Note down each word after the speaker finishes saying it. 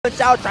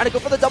out, trying to go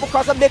for the double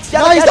cross on Mix.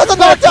 Yeah, nice, that's a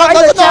knockdown,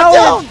 that's a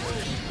knockdown!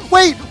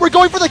 Wait, we're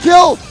going for the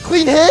kill!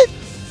 Clean hit!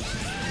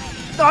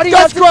 Thought he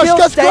Guts had crush, kill,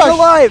 Guts staying crush!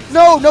 alive!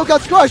 No, no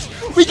Guts crush!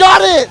 We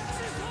got it!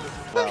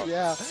 Wow.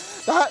 Yeah,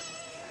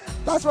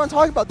 that's what I'm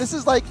talking about. This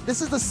is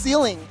the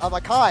ceiling of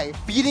Akai.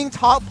 Beating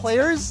top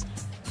players,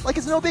 like,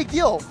 it's no big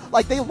deal.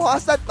 Like, they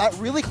lost that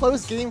really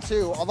close game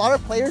too. A lot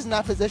of players in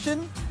that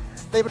position,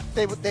 they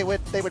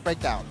would break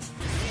down.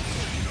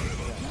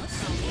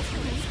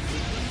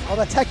 Oh,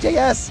 the Tech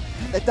JS.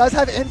 It does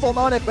have Invuln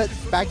on it, but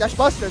backdash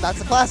buster,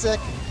 that's a classic.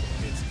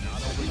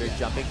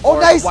 Jumping oh,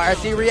 nice! Wire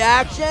C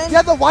reaction.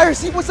 Yeah, the Wire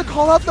C wants to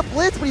call out the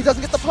blitz, but he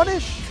doesn't get the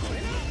punish.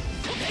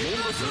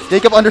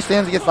 Jacob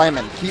understands against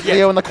Simon. Keep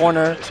Leo in the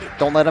corner.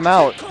 Don't let him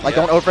out. Like,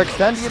 don't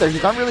overextend either.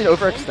 He's not really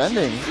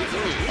overextending.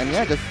 And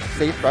yeah, just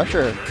save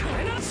pressure.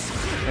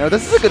 You know,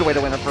 this is a good way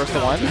to win a first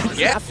one.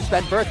 You have to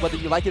spend burst whether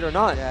you like it or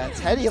not. Yeah,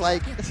 Teddy,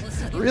 like,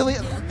 really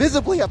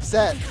visibly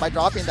upset by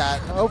dropping that.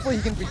 Hopefully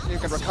he can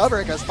recover,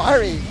 because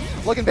Fiery,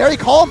 looking very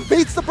calm,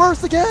 baits the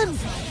burst again.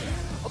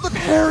 Oh, the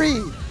parry.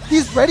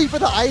 He's ready for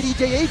the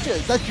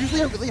IDJHs. That's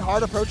usually a really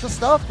hard approach to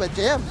stuff, but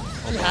damn,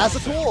 he has the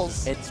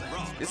tools.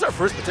 This is our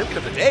first Potemkin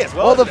of the day as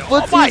well. Oh, the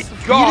split seal is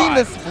beating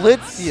the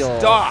split seal.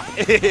 Stop.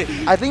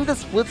 I think the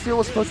split seal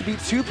was supposed to be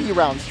 2P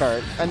round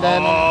start, and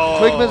then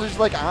Twigmas was just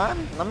like,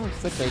 I'm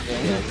sick taking.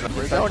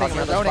 We're zoning. We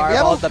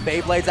have the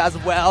Beyblades as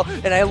well,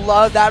 and I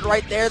love that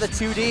right there, the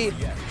 2D.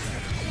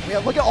 Yeah,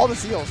 look at all the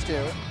seals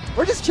too.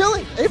 We're just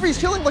chilling. Avery's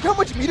chilling. Look how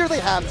much meter they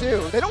have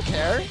too. They don't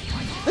care.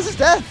 This is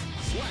death.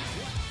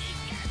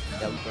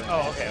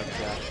 Oh, okay.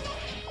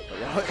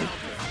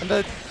 And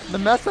the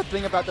messed up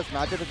thing about this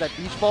matchup is that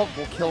Beach Ball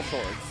will kill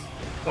swords.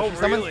 So if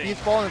someone's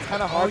Beach Ball, and it's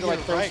kind of hard to like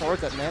throw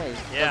swords at May.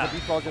 Yeah. The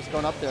Beach Ball just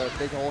going up there,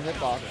 big whole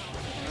hitbox.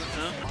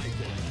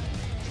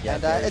 Yeah,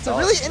 and it's a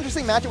really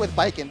interesting matchup with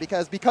Baiken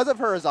because of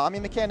her Azami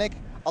mechanic,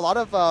 a lot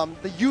of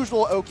the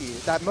usual Oki,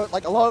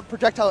 like a lot of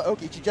projectile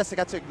Oki, she just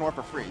got to ignore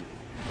for free,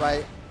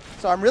 right?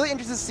 So I'm really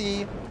interested to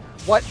see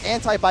what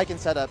anti-Baiken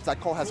setups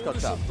that Cole has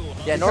cooked up.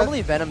 Yeah,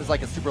 normally Venom is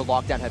like a super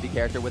lockdown heavy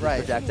character with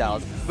his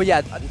projectiles. But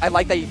yeah, I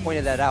like that you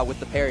pointed that out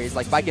with the parries.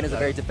 Like Baiken is a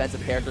very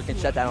defensive character, can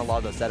shut down a lot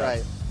of those setups.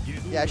 Right.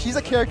 Yeah, she's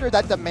a character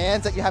that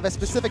demands that you have a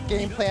specific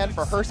game plan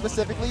for her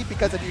specifically,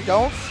 because if you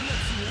don't,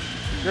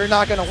 you're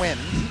not going to win.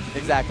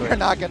 Exactly. You're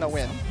not going to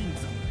win.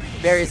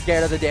 Very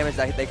scared of the damage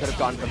that they could have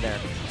gone from there.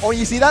 Oh,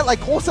 you see that? Like,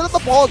 Cole set up the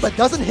balls, but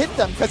doesn't hit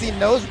them because he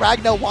knows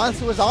Ragnar wants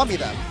to zombie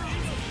them.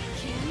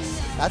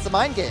 That's a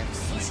mind game.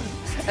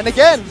 And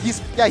again,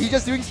 he's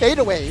just doing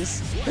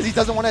fadeaways because he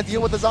doesn't want to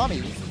deal with the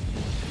zombie.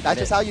 That's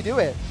just how you do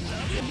it.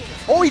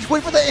 Oh, he's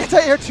going for the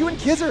anti-air 2 and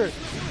Kizzer.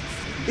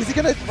 Is he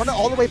going to run it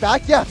all the way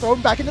back? Yeah, throw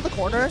him back into the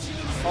corner.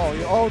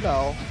 Oh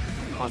no.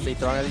 Constantly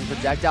throwing at these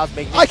projectiles,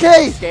 making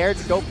him scared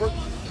to go for it.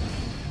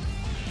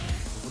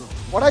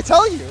 What'd I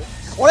tell you?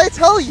 What'd I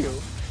tell you?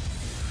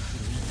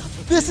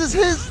 This is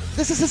his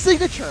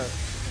signature.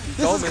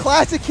 This is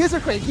classic Kizzer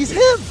Crate. He's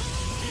him.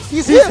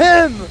 He's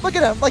him. Look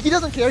at him. Like, he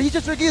doesn't care. He's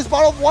just drinking his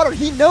bottle of water.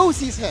 He knows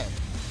he's him.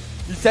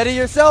 You said it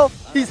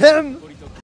yourself. He's him.